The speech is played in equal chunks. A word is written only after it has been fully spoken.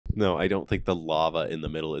No, I don't think the lava in the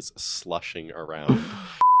middle is slushing around.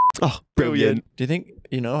 Oh, Brilliant. Do you think,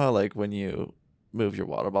 you know how like when you move your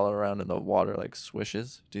water bottle around and the water like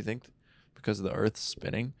swishes? Do you think because of the earth's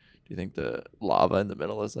spinning, do you think the lava in the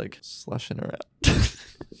middle is like slushing around?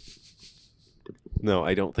 No,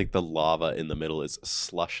 I don't think the lava in the middle is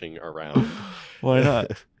slushing around. Why not?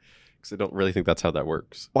 Because I don't really think that's how that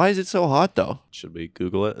works. Why is it so hot though? Should we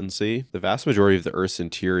Google it and see? The vast majority of the Earth's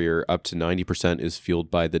interior, up to 90%, is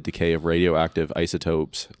fueled by the decay of radioactive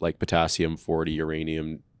isotopes like potassium-40,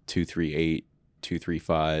 uranium-238,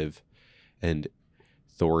 235, and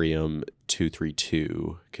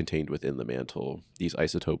thorium-232 contained within the mantle. These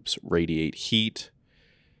isotopes radiate heat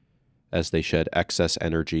as they shed excess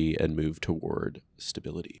energy and move toward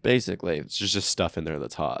stability. Basically, It's just stuff in there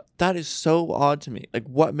that's hot. that is so odd to me. Like,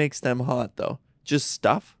 what makes them hot though? Just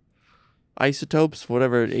stuff? Isotopes,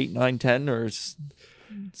 whatever, 8, 9, 10, or 6,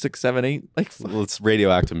 7, 8? Like, Well, it's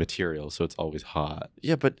radioactive material, so it's always hot.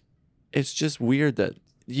 yeah, but it's just weird that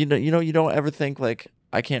you don't ever think like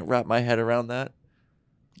I can't wrap my head around that.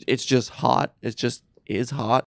 It's just hot. It just is hot.